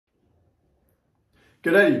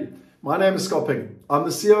G'day, my name is Picken. I'm the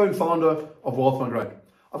CEO and founder of Wealth Migrate.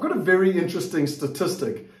 I've got a very interesting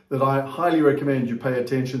statistic that I highly recommend you pay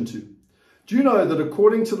attention to. Do you know that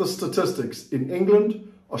according to the statistics in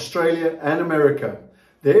England, Australia and America,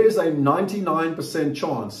 there is a 99%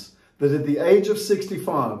 chance that at the age of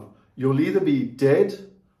 65, you'll either be dead,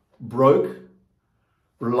 broke,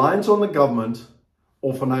 reliant on the government,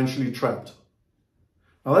 or financially trapped.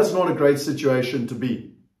 Now that's not a great situation to be.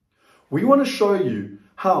 We want to show you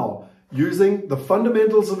how, using the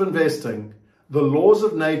fundamentals of investing, the laws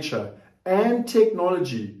of nature, and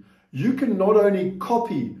technology, you can not only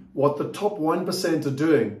copy what the top 1% are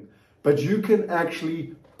doing, but you can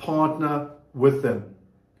actually partner with them.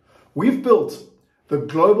 We've built the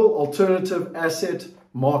global alternative asset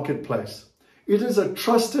marketplace. It is a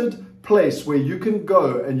trusted place where you can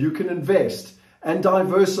go and you can invest and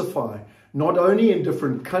diversify, not only in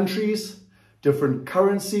different countries, different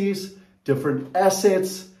currencies, different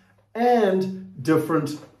assets, and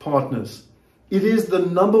different partners. It is the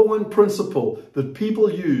 #1 principle that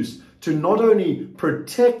people use to not only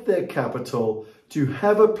protect their capital, to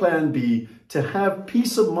have a plan B, to have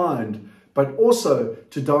peace of mind, but also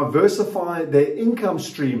to diversify their income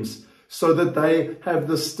streams so that they have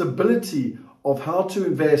the stability of how to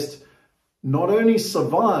invest, not only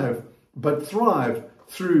survive, but thrive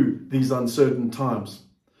through these uncertain times.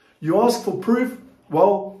 You ask for proof?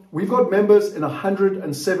 Well, we've got members in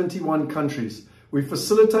 171 countries. We've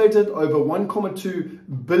facilitated over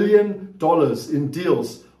 $1.2 billion in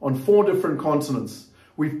deals on 4 different continents.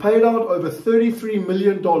 We've paid out over $33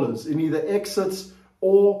 million in either exits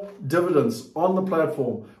or dividends on the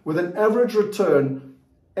platform, with an average return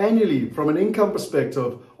annually from an income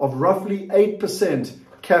perspective of roughly 8%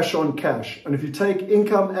 cash on cash. And if you take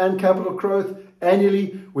income and capital growth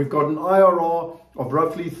annually, we've got an IRR of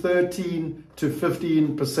roughly 13 to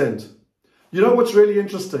 15%. You know what's really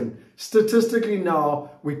interesting? Statistically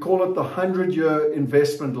now, we call it the 100-year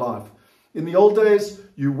investment life. In the old days,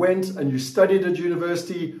 you went and you studied at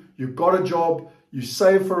university, you got a job, you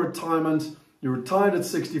saved for retirement, you retired at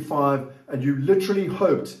 65, and you literally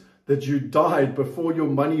hoped that you died before your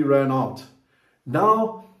money ran out.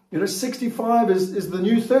 Now, 65 is the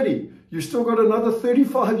new 30. You've still got another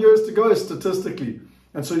 35 years to go statistically.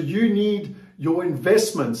 And so you need your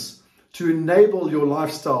investments to enable your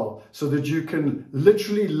lifestyle so that you can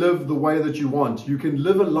literally live the way that you want. You can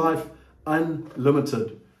live a life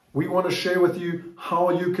unlimited. We want to share with you how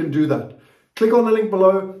you can do that. Click on the link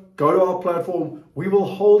below, go to our platform. We will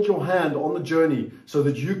hold your hand on the journey so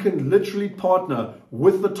that you can literally partner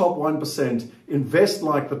with the top 1%, invest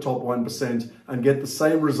like the top 1%, and get the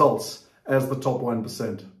same results as the top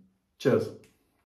 1%. Cheers.